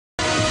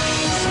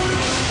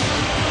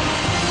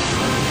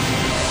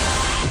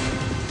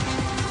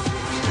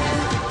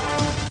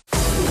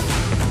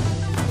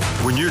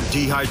you're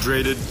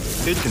dehydrated,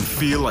 it can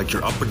feel like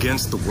you're up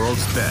against the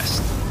world's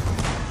best.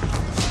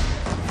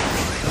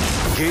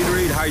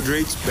 Gatorade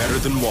hydrates better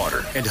than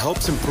water and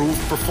helps improve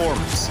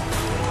performance.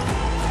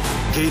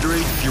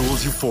 Gatorade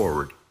fuels you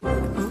forward.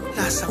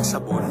 Lasang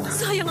sabon.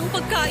 Sayang ang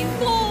pagkain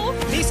ko.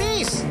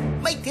 Misis,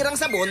 may tirang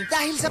sabon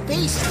dahil sa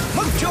paste.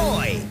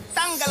 Mag-joy!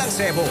 Tanggal ang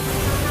sebo.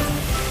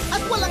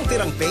 At walang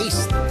tirang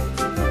paste.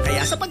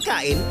 Kaya sa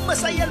pagkain,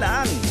 masaya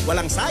lang.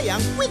 Walang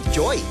sayang with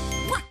joy.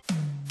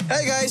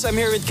 Hey guys, I'm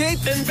here with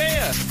Kate and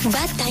Bea.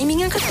 Bad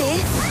timing ang kape.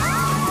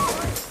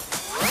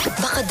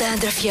 Baka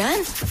dandruff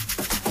yan?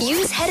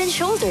 Use Head &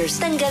 Shoulders.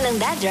 Tanggal ang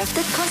dandruff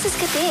that causes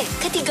kape.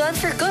 Katigon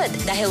for good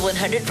dahil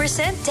 100%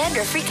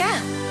 dandruff-free ka.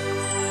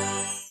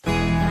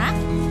 Nak,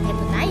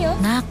 eto tayo.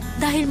 Nak,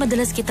 dahil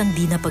madalas kitang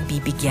di na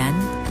pagbibigyan,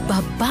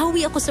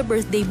 babawi ako sa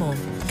birthday mo.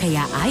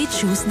 Kaya I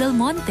choose Del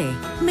Monte.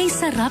 May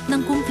sarap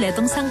ng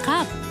kumpletong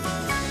sangkap.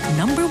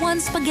 #1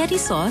 spaghetti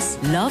sauce,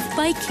 loved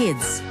by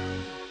kids.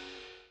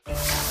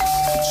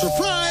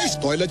 Surprise!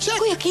 Toilet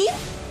check! Kuya Kim?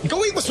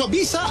 Gawing mas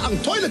mabisa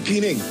ang toilet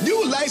cleaning.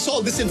 New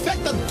Lysol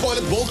Disinfectant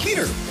Toilet Bowl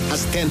Cleaner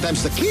has 10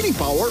 times the cleaning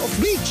power of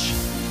bleach.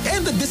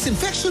 And the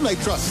disinfection I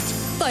trust.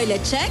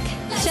 Toilet check?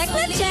 Check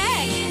na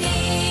check!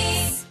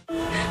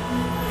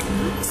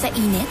 Sa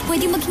init,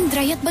 pwede maging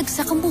dry at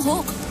bagsak ang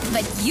buhok.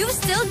 But you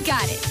still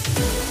got it.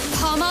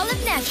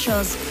 Palmolive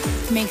Naturals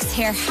makes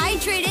hair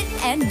hydrated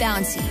and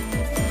bouncy.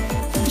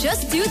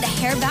 Just do the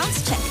hair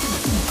bounce check.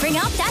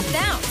 Bring out that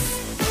bounce.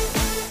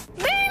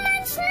 Bare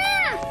months na!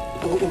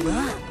 Oo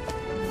nga.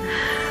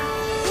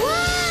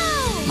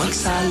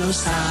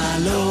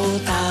 Magsalo-salo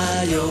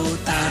tayo,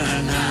 tara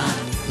na.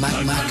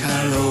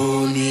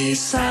 Mag-macaroni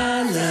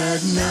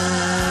salad na.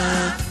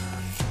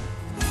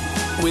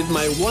 With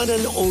my one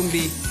and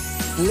only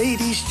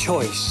Lady's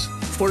Choice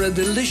for a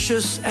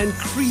delicious and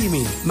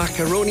creamy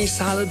macaroni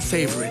salad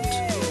favorite.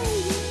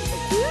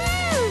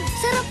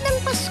 Sarap ng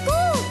Pasko!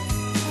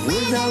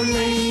 With our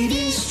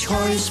Lady's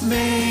Choice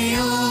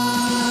mayo.